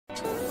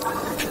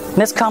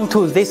Let's come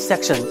to this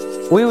section.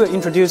 We will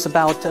introduce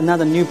about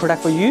another new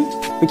product for you.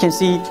 We can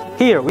see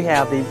here we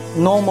have the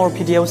normal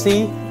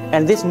PDLC,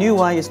 and this new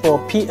one is for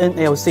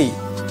PNLC.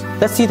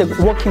 Let's see the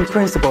working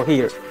principle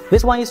here.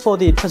 This one is for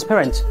the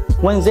transparent.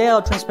 When they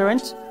are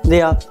transparent,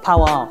 they are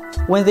power on.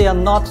 When they are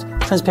not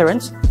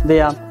transparent, they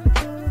are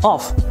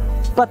off.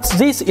 But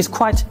this is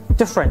quite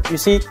different. You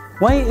see,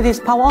 when it is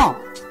power on,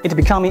 it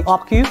becoming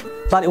opaque,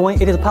 but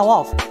when it is power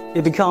off,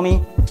 it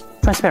becoming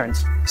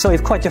transparent. So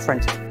it's quite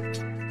different.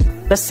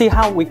 Let's see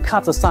how we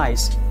cut the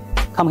size.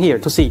 Come here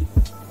to see.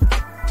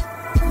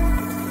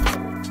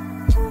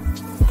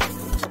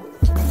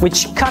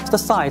 Which cut the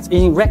size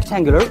in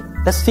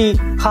rectangular. Let's see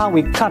how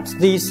we cut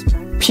this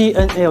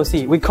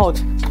PNLC. We call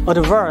it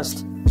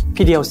advanced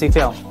PDLC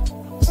film.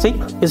 See,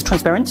 it's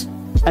transparent.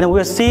 And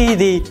we'll see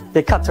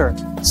the cutter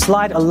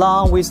slide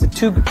along with the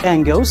two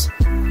angles,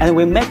 and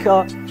we make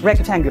a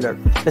rectangular.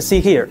 Let's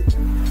see here.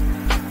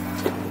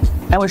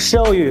 And we'll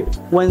show you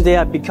when they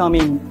are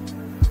becoming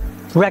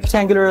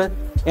rectangular,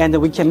 and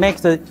we can make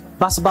the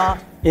bus bar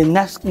in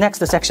next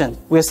section.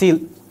 We'll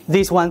see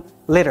this one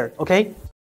later, okay?